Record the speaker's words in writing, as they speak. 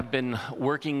have been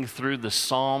working through the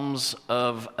Psalms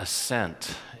of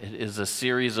Ascent. It is a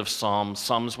series of Psalms,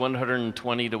 Psalms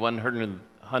 120 to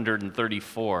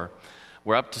 134.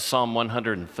 We're up to Psalm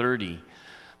 130.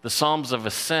 The Psalms of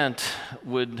Ascent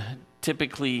would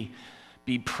typically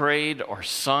be prayed or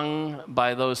sung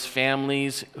by those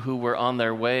families who were on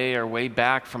their way or way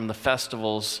back from the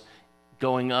festivals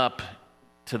going up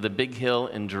to the big hill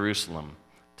in Jerusalem,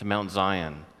 to Mount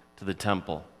Zion, to the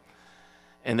temple.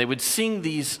 And they would sing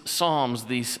these psalms,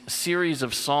 these series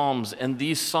of psalms, and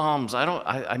these psalms,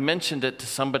 I mentioned it to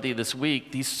somebody this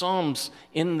week, these psalms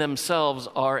in themselves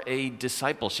are a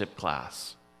discipleship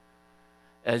class.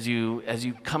 As you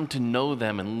come to know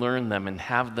them and learn them and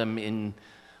have them in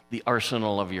the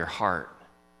arsenal of your heart.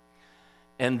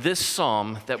 And this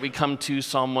psalm that we come to,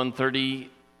 Psalm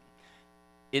 130,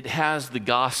 it has the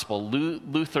gospel.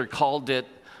 Luther called it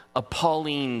a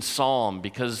Pauline psalm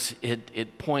because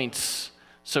it points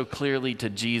so clearly to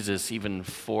Jesus even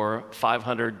for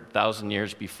 500,000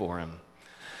 years before him.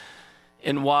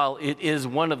 And while it is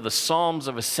one of the Psalms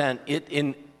of Ascent, it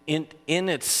in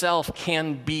itself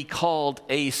can be called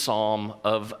a Psalm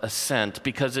of Ascent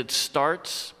because it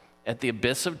starts at the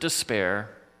abyss of despair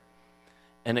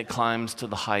and it climbs to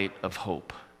the height of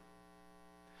hope.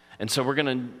 And so we're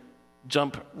going to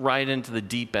jump right into the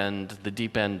deep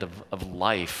end of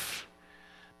life,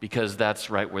 because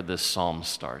that's right where this psalm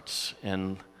starts.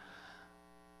 And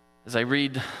as I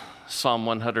read Psalm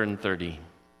 130,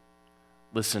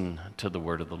 listen to the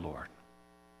word of the Lord.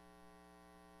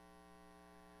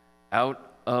 Out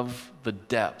of the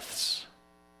depths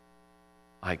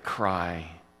I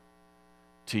cry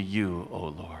to you, O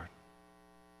Lord.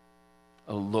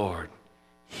 O Lord,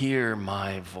 hear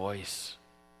my voice.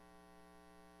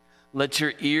 Let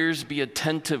your ears be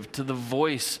attentive to the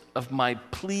voice of my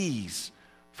pleas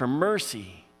for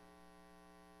mercy.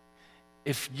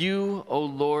 If you, O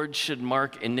Lord, should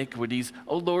mark iniquities,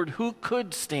 O Lord, who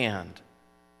could stand?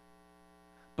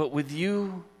 But with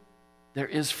you there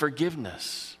is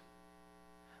forgiveness,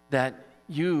 that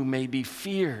you may be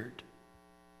feared.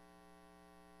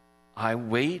 I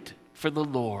wait for the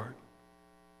Lord.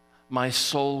 My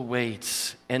soul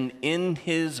waits, and in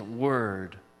his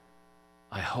word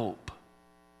I hope.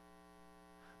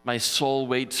 My soul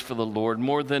waits for the Lord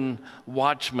more than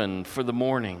watchmen for the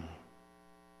morning.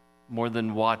 More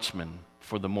than watchmen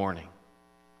for the morning.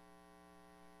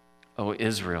 O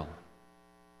Israel,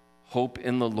 hope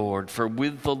in the Lord, for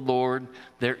with the Lord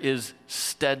there is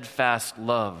steadfast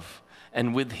love,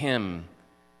 and with him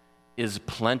is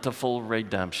plentiful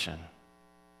redemption.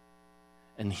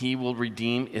 And he will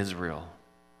redeem Israel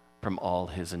from all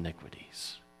his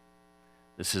iniquities.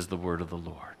 This is the word of the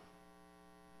Lord.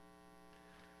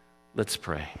 Let's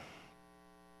pray.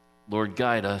 Lord,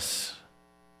 guide us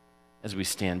as we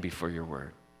stand before your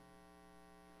word.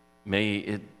 May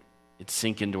it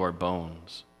sink into our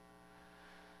bones.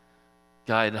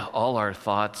 Guide all our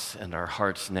thoughts and our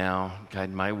hearts now.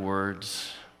 Guide my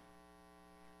words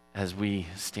as we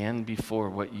stand before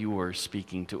what you are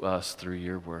speaking to us through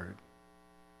your word.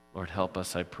 Lord, help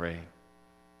us, I pray.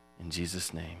 In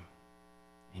Jesus' name,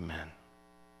 amen.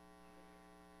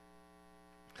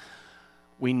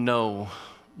 We know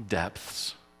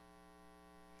depths.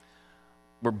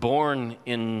 We're born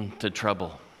into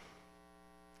trouble.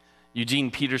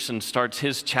 Eugene Peterson starts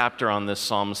his chapter on this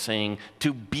psalm saying,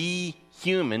 to be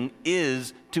human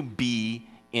is to be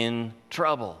in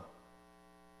trouble.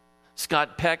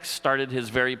 Scott Peck started his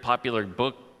very popular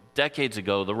book decades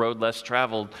ago, The Road Less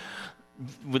Traveled,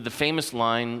 with the famous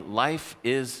line, life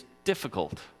is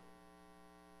difficult.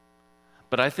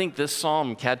 But I think this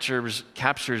psalm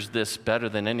captures this better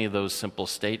than any of those simple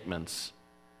statements.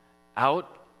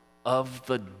 Out of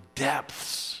the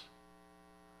depths,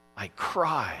 I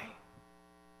cry.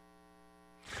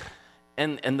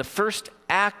 And the first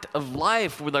act of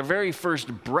life with our very first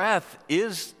breath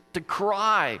is to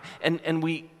cry. And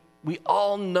we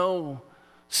all know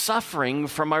suffering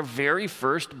from our very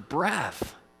first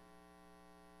breath.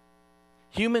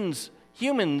 Humans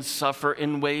suffer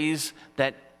in ways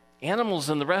that animals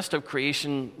and the rest of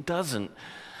creation doesn't.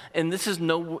 And this is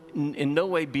in no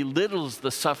way belittles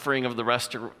the suffering of the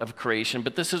rest of creation,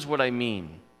 but this is what I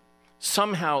mean.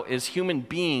 Somehow, as human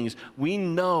beings, we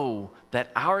know that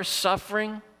our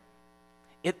suffering,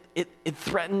 it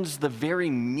threatens the very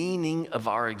meaning of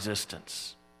our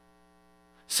existence.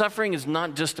 Suffering is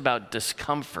not just about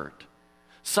discomfort.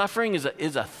 Suffering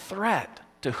is a threat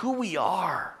to who we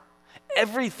are.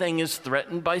 Everything is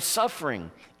threatened by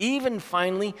suffering, even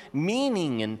finally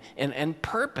meaning and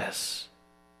purpose.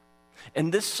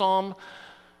 And this psalm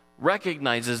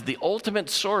recognizes the ultimate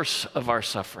source of our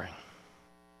suffering.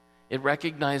 it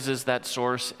recognizes that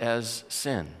source as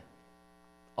sin.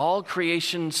 All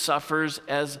creation suffers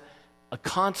as a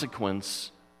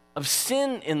consequence of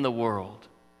sin in the world.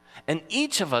 And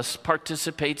each of us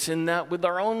participates in that with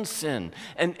our own sin.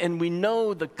 And we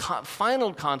know the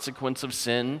final consequence of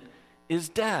sin is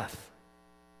death.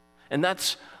 And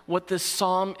that's what this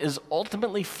psalm is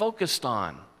ultimately focused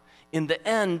on. In the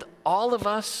end, all of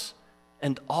us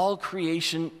and all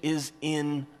creation is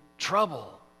in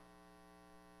trouble.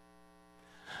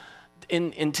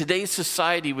 In today's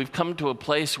society, we've come to a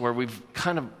place where we've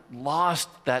kind of lost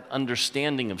that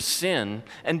understanding of sin,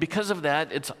 and because of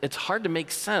that, it's hard to make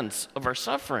sense of our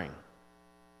suffering.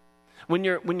 When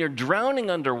you're drowning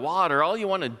underwater, all you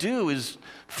want to do is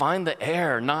find the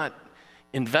air, not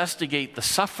investigate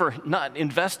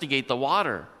the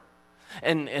water.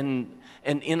 And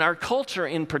in our culture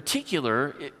in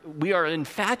particular, we are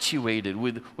infatuated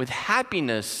with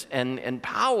happiness and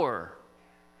power.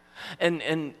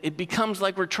 And it becomes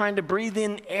like we're trying to breathe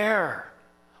in air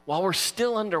while we're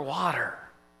still underwater.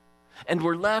 And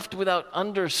we're left without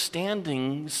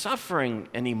understanding suffering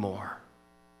anymore.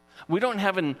 We don't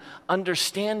have an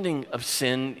understanding of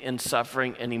sin and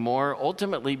suffering anymore,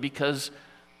 ultimately because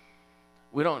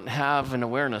we don't have an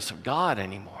awareness of God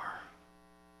anymore.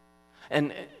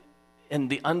 And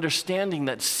the understanding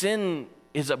that sin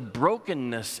is a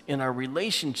brokenness in our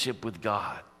relationship with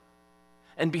God.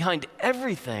 And behind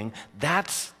everything,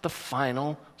 that's the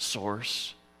final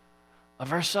source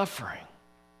of our suffering.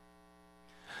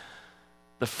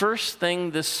 The first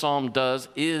thing this psalm does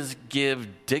is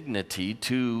give dignity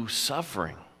to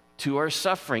suffering, to our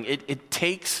suffering. It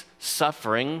takes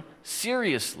suffering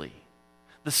seriously.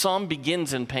 The psalm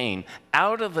begins in pain.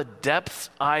 Out of the depths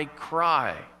I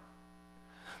cry.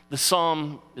 The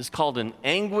psalm is called an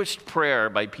anguished prayer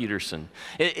by Peterson.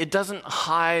 It doesn't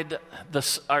hide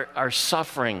our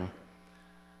suffering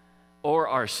or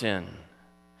our sin.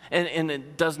 And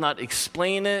it does not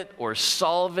explain it or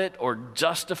solve it or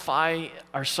justify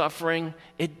our suffering.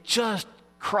 It just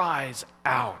cries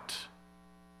out.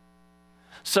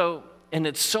 And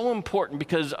it's so important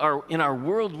because in our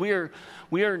world, we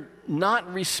are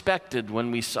not respected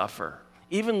when we suffer.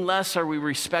 Even less are we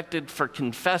respected for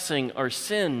confessing our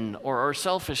sin or our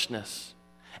selfishness.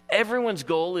 Everyone's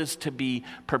goal is to be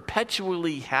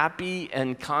perpetually happy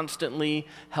and constantly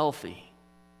healthy.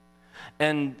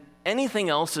 And anything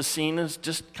else is seen as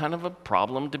just kind of a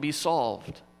problem to be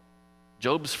solved.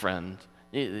 Job's friend,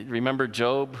 remember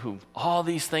Job, who all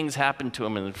these things happened to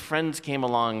him, and friends came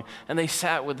along and they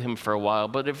sat with him for a while,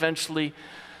 but eventually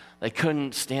they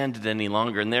couldn't stand it any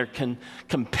longer, and they're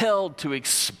compelled to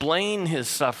explain his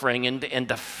suffering and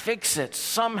to fix it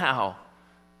somehow.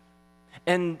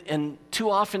 And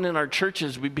too often in our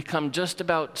churches, we become just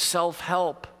about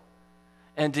self-help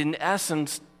and in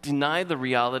essence deny the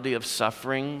reality of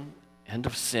suffering and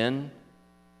of sin,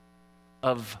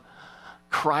 of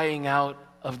crying out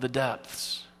of the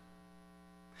depths.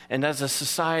 And as a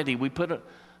society, we put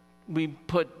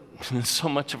so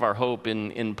much of our hope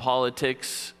in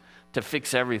politics to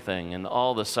fix everything and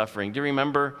all the suffering. Do you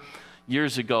remember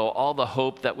years ago all the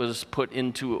hope that was put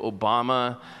into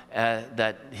Obama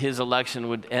that his election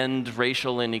would end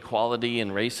racial inequality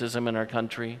and racism in our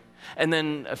country? And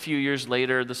then a few years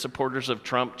later, the supporters of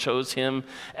Trump chose him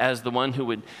as the one who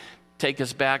would take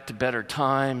us back to better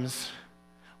times.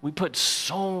 We put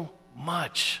so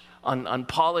much on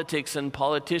politics and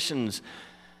politicians,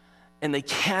 and they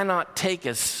cannot take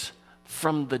us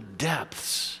from the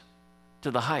depths to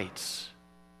the heights.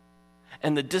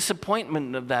 And the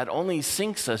disappointment of that only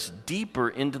sinks us deeper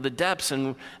into the depths,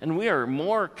 and we are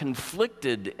more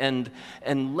conflicted and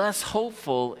less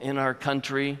hopeful in our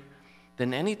country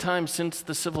than any time since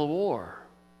the Civil War.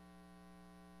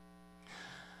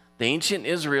 The ancient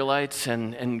Israelites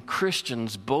and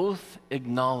Christians both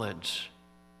acknowledge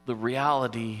the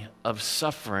reality of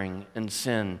suffering and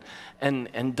sin,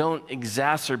 and don't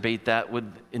exacerbate that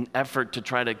with an effort to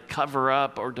try to cover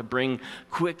up or to bring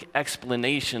quick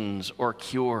explanations or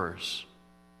cures.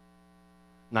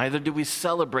 Neither do we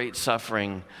celebrate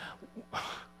suffering.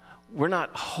 We're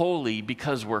not holy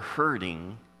because we're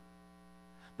hurting.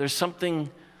 There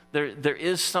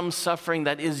is some suffering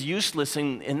that is useless,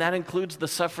 and that includes the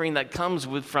suffering that comes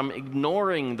from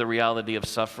ignoring the reality of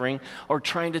suffering or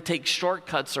trying to take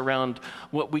shortcuts around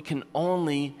what we can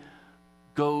only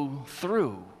go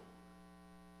through.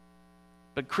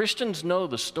 But Christians know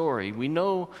the story. We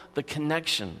know the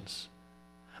connections.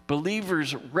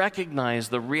 Believers recognize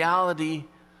the reality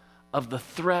of the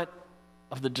threat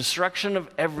of the destruction of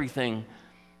everything,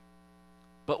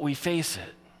 but we face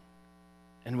it,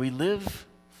 and we live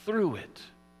through it,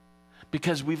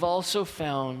 because we've also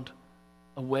found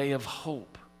a way of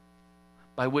hope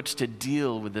by which to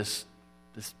deal with this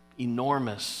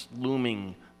enormous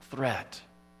looming threat.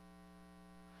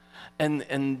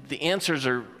 And the answers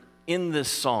are in this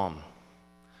psalm.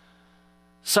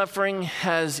 Suffering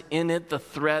has in it the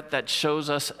threat that shows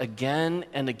us again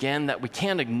and again that we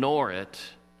can't ignore it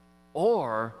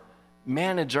or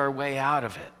manage our way out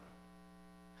of it.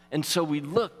 And so we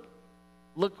look,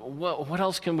 what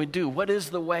else can we do? What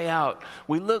is the way out?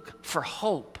 We look for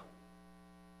hope.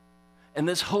 And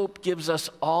this hope gives us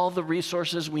all the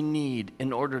resources we need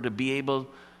in order to be able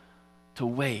to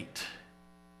wait,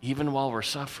 even while we're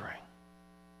suffering.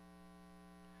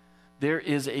 There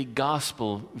is a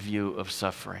gospel view of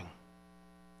suffering.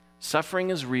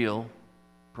 Suffering is real.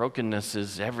 Brokenness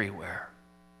is everywhere.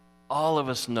 All of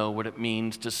us know what it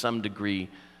means to some degree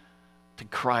to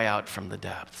cry out from the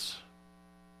depths.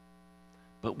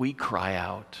 But we cry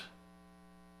out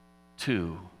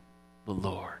to the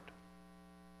Lord.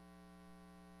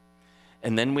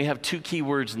 And then we have two key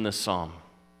words in this psalm.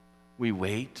 We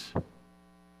wait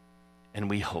and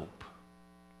we hope.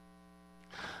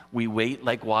 We wait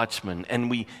like watchmen, and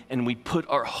we put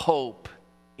our hope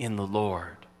in the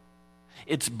Lord.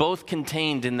 It's both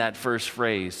contained in that first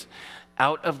phrase.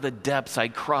 Out of the depths I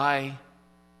cry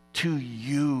to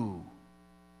you,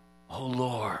 O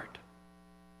Lord.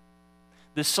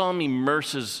 This psalm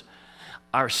immerses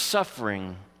our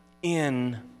suffering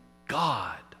in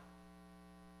God.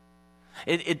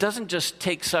 It doesn't just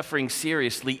take suffering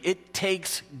seriously, it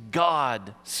takes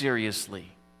God seriously.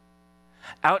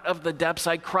 Out of the depths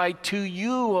I cry to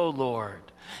you, O Lord.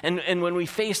 And when we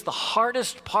face the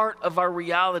hardest part of our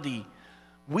reality,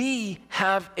 we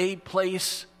have a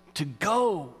place to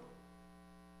go.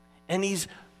 And he's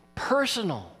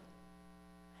personal.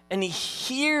 And he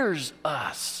hears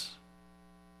us.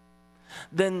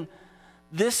 Then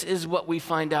this is what we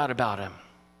find out about him.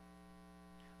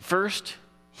 First,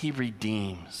 he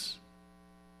redeems.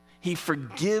 He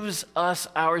forgives us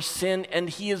our sin, and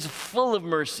he is full of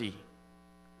mercy.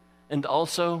 And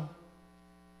also,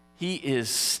 he is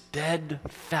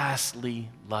steadfastly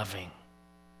loving.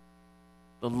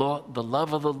 The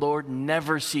love of the Lord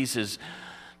never ceases.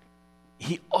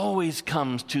 He always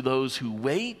comes to those who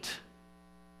wait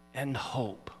and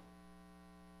hope.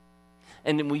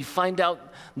 And then we find out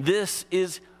this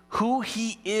is who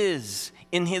he is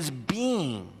in his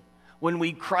being when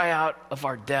we cry out of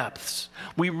our depths.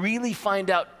 We really find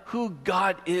out who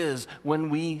God is when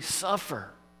we suffer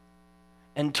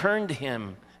and turn to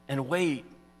him and wait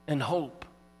and hope.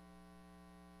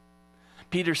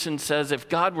 Peterson says, if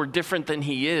God were different than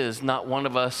he is, not one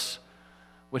of us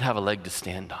would have a leg to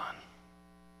stand on.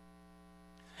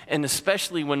 And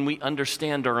especially when we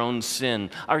understand our own sin.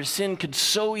 Our sin could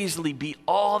so easily be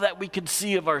all that we could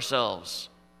see of ourselves.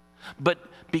 But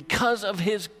because of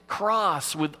his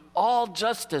cross with all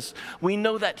justice, we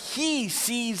know that he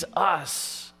sees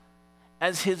us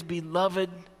as his beloved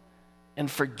and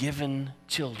forgiven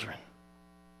children.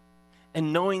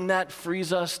 And knowing that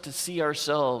frees us to see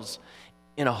ourselves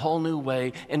in a whole new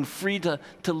way and free to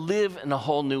live in a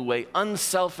whole new way,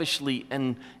 unselfishly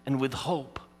and with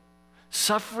hope.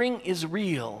 Suffering is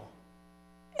real,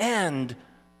 and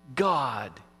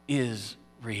God is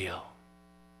real.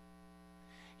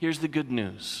 Here's the good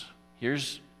news.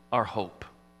 Here's our hope.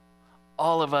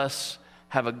 All of us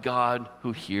have a God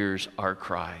who hears our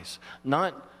cries.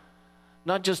 Not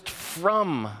just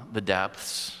from the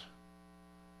depths,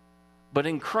 but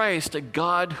in Christ, a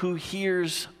God who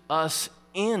hears us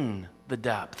in the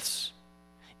depths.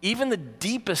 Even the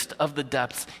deepest of the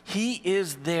depths, he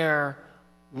is there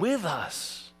with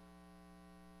us,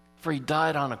 for he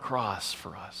died on a cross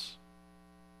for us.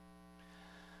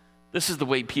 This is the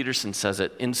way Peterson says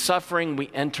it. In suffering, we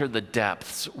enter the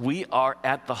depths. We are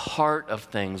at the heart of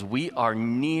things. We are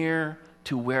near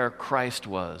to where Christ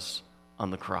was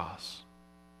on the cross.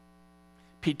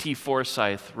 P.T.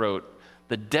 Forsyth wrote,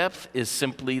 "The depth is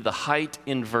simply the height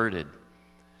inverted,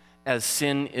 as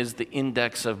sin is the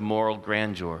index of moral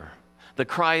grandeur. The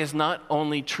cry is not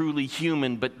only truly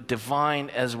human, but divine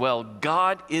as well.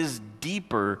 God is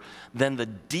deeper than the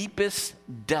deepest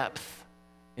depth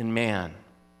in man.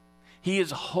 He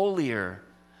is holier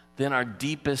than our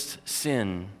deepest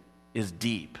sin is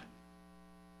deep.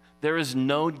 There is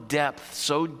no depth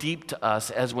so deep to us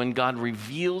as when God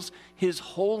reveals his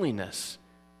holiness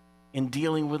in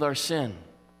dealing with our sin.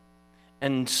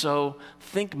 And so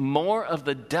think more of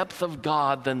the depth of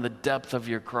God than the depth of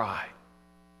your cry.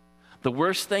 The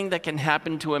worst thing that can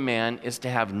happen to a man is to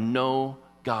have no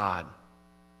God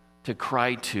to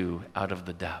cry to out of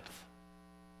the depth.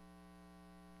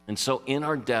 And so in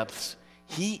our depths,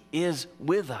 he is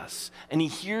with us, and he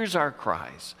hears our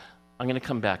cries I'm going to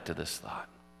come back to this thought.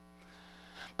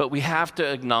 But we have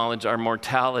to acknowledge our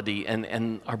mortality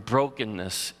and our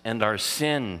brokenness and our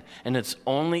sin. And it's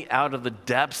only out of the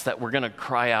depths that we're going to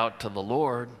cry out to the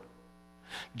Lord.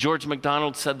 George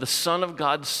MacDonald said, "The Son of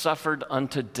God suffered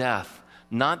unto death,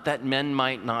 not that men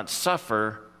might not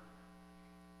suffer,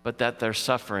 but that their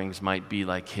sufferings might be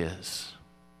like his."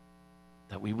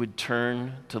 That we would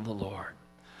turn to the Lord.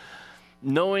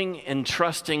 Knowing and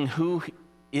trusting who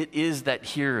it is that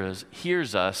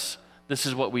hears us, this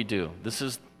is what we do. This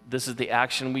is the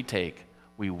action we take.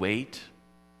 We wait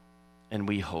and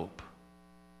we hope.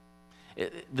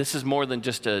 This is more than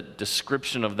just a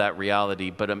description of that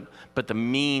reality, but the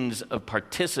means of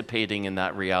participating in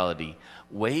that reality.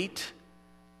 Wait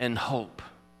and hope.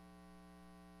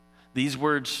 These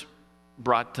words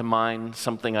brought to mind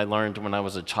something I learned when I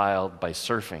was a child by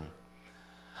surfing.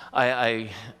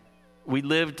 We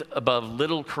lived above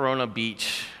Little Corona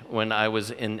Beach when I was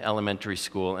in elementary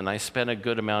school, and I spent a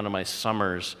good amount of my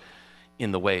summers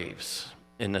in the waves,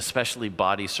 and especially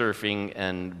body surfing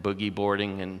and boogie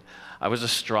boarding. And I was a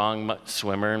strong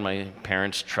swimmer, and my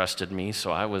parents trusted me,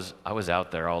 so I was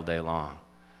out there all day long.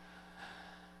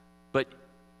 But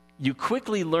you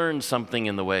quickly learn something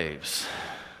in the waves.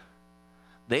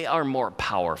 They are more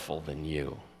powerful than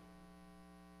you.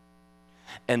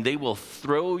 And they will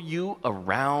throw you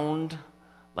around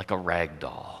like a rag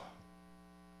doll.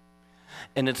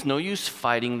 And it's no use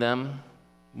fighting them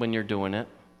when you're doing it,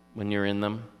 when you're in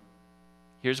them.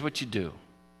 Here's what you do.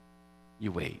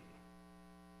 You wait.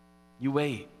 You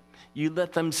wait. You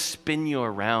let them spin you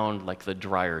around like the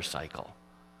dryer cycle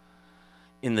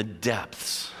in the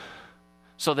depths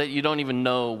so that you don't even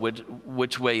know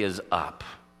which way is up.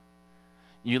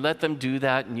 You let them do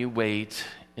that and you wait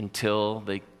until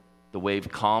the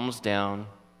wave calms down.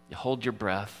 You hold your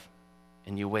breath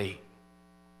and you wait.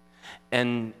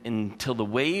 And until the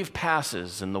wave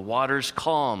passes and the water's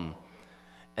calm,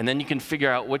 and then you can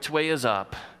figure out which way is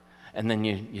up, and then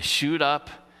you shoot up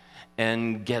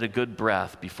and get a good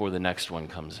breath before the next one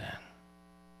comes in.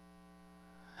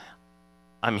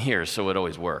 I'm here, so it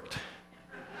always worked.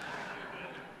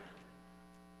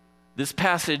 This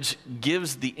passage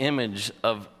gives the image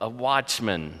of a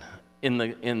watchman in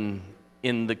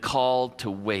the call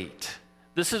to wait.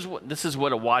 This is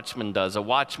what a watchman does. A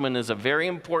watchman is a very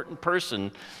important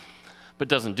person, but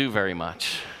doesn't do very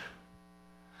much.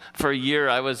 For a year,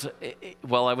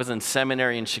 while I was in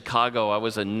seminary in Chicago, I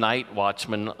was a night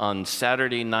watchman on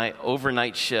Saturday night,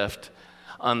 overnight shift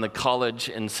on the college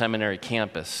and seminary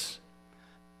campus.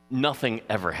 Nothing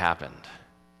ever happened.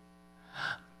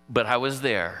 But I was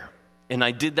there, and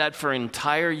I did that for an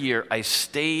entire year. I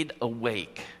stayed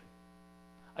awake.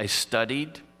 I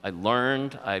studied, I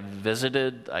learned, I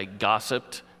visited, I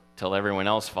gossiped till everyone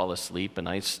else fell asleep, and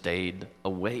I stayed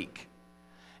awake.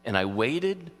 And I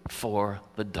waited for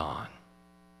the dawn.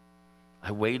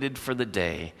 I waited for the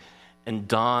day, and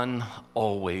dawn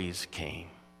always came.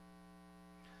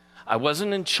 I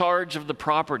wasn't in charge of the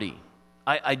property.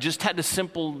 I just had a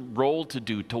simple role to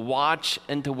do, to watch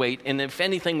and to wait. And if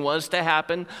anything was to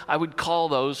happen, I would call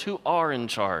those who are in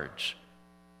charge.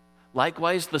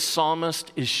 Likewise, the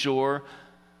psalmist is sure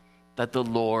that the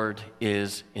Lord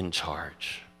is in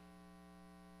charge.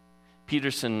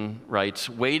 Peterson writes,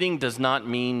 "Waiting does not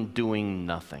mean doing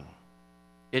nothing.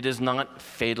 It is not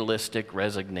fatalistic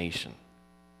resignation.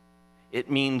 It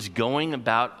means going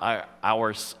about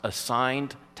our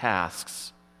assigned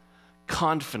tasks,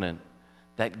 confident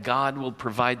that God will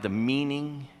provide the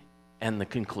meaning and the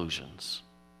conclusions."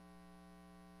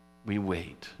 We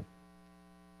wait.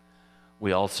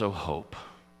 We also hope.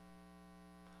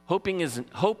 Hoping is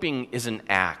an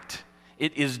act.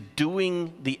 It is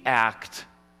doing the act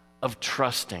of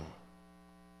trusting.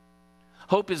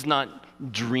 Hope is not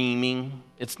dreaming.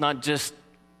 It's not just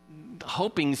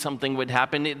hoping something would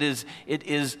happen. It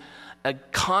is a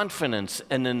confidence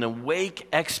and an awake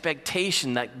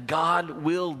expectation that God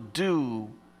will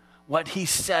do what he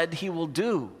said he will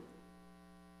do.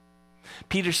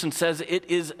 Peterson says it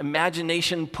is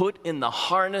imagination put in the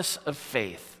harness of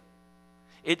faith.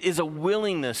 It is a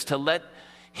willingness to let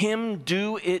him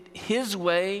do it his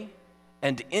way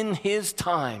and in his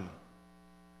time.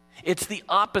 It's the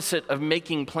opposite of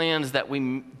making plans that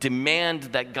we demand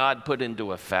that God put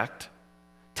into effect,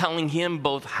 telling him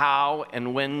both how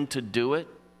and when to do it.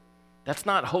 That's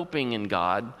not hoping in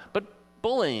God, but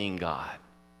bullying God.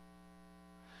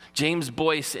 James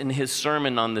Boyce, in his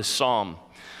sermon on this psalm,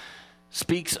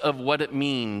 speaks of what it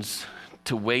means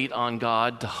to wait on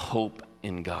God, to hope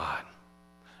in God.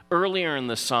 Earlier in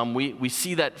the psalm, we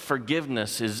see that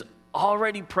forgiveness is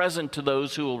already present to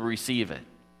those who will receive it.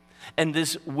 And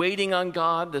this waiting on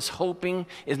God, this hoping,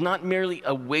 is not merely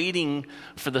a waiting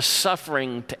for the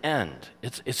suffering to end.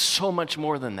 It's so much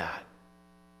more than that.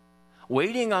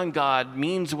 Waiting on God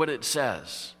means what it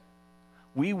says.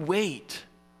 We wait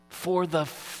for the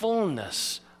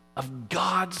fullness of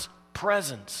God's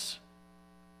presence,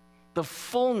 the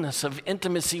fullness of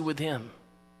intimacy with Him.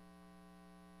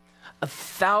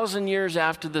 1,000 years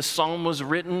after this psalm was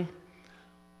written,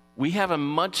 we have a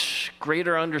much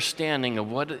greater understanding of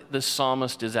what the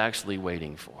psalmist is actually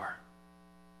waiting for.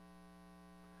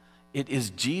 It is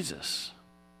Jesus,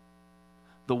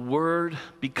 the Word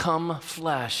become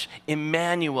flesh,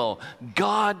 Emmanuel,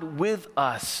 God with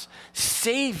us,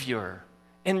 Savior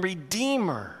and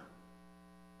Redeemer.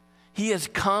 He has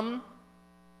come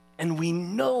and we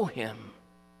know Him.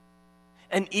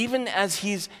 And even as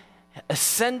He's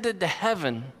ascended to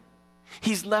heaven,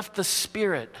 He's left the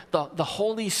Spirit, the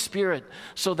Holy Spirit,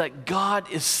 so that God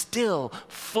is still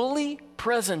fully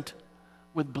present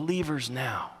with believers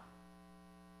now.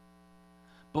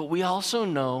 But we also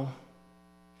know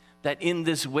that in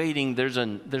this waiting, there's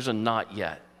a not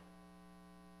yet.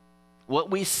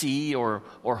 What we see or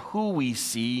who we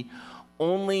see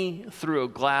only through a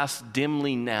glass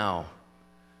dimly now,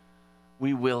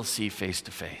 we will see face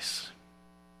to face.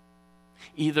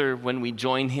 Either when we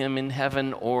join Him in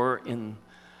heaven or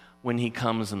when He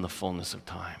comes in the fullness of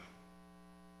time.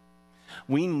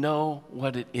 We know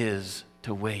what it is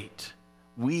to wait.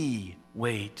 We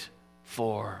wait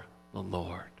for the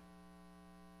Lord.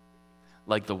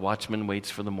 Like the watchman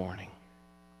waits for the morning.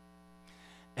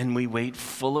 And we wait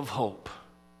full of hope,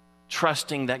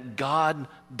 trusting that God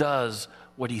does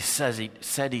what He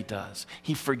said He does.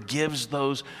 He forgives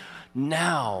those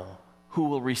now who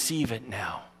will receive it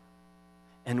now,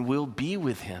 and will be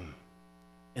with Him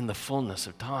in the fullness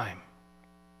of time.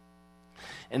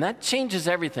 And that changes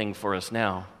everything for us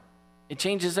now. It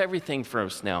changes everything for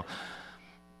us now.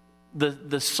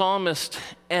 The psalmist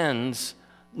ends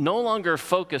no longer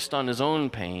focused on his own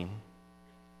pain,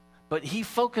 but he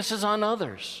focuses on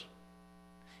others.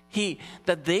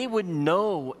 That they would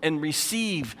know and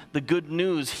receive the good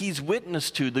news he's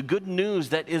witnessed to, the good news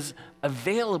that is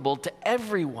available to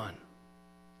everyone.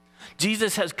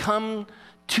 Jesus has come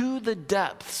to the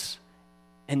depths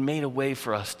and made a way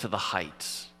for us to the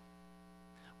heights.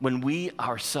 When we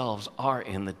ourselves are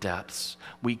in the depths,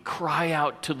 we cry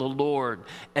out to the Lord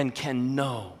and can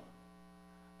know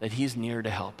that He's near to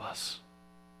help us.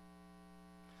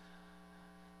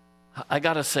 I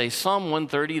gotta say, Psalm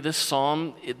 130, this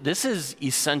psalm, this is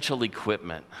essential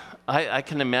equipment. I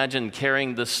can imagine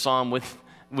carrying this psalm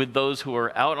with those who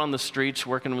are out on the streets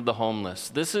working with the homeless.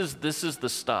 This is the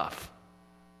stuff.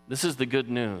 This is the good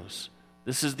news.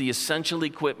 This is the essential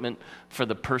equipment for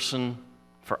the person,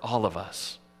 for all of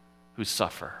us who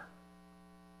suffer.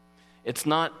 It's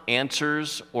not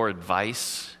answers or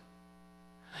advice,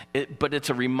 but it's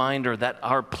a reminder that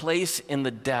our place in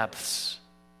the depths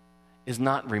is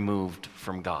not removed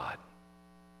from God.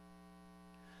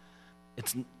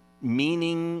 Its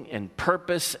meaning and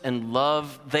purpose and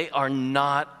love, they are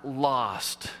not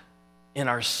lost in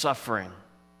our suffering.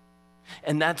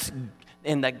 And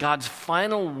that God's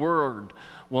final word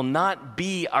will not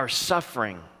be our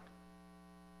suffering,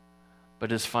 but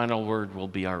His final word will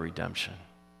be our redemption.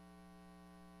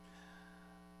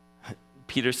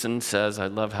 Peterson says, I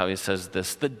love how he says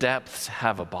this, the depths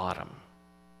have a bottom.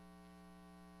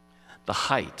 The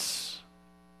heights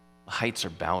are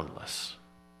boundless.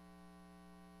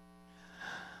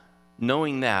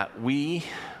 Knowing that, we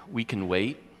can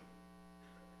wait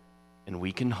and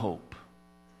we can hope.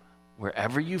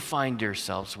 Wherever you find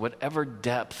yourselves, whatever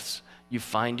depths you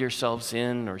find yourselves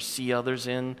in or see others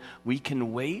in, we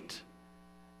can wait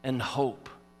and hope.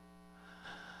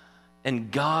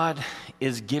 And God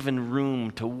is given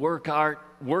room to work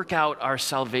out our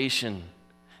salvation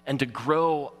and to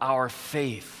grow our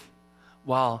faith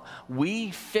while we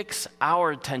fix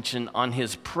our attention on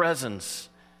His presence,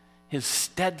 His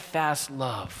steadfast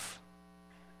love,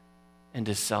 and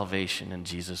His salvation in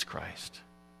Jesus Christ.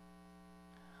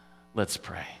 Let's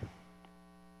pray.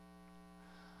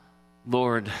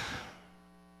 Lord,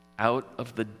 out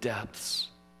of the depths,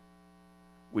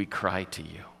 we cry to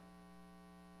You.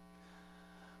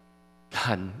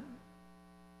 God,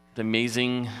 the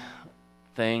amazing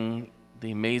thing,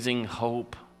 the amazing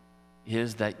hope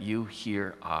is that You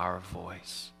hear our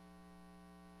voice.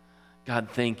 God,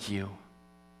 thank You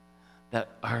that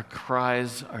our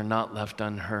cries are not left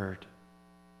unheard.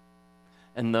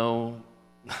 And though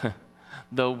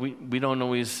we don't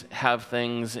always have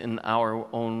things in our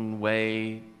own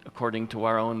way, according to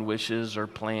our own wishes or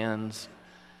plans,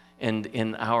 and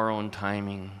in our own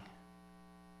timing,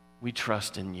 We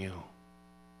trust in you.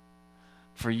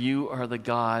 For you are the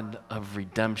God of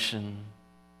redemption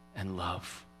and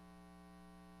love.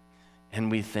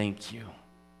 And we thank you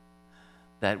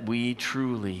that we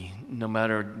truly, no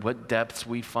matter what depths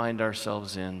we find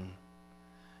ourselves in,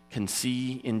 can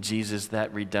see in Jesus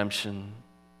that redemption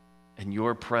and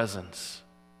your presence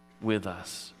with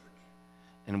us.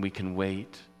 And we can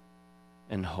wait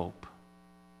and hope.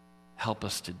 Help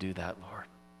us to do that, Lord.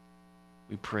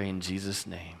 We pray in Jesus'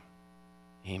 name.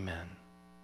 Amen.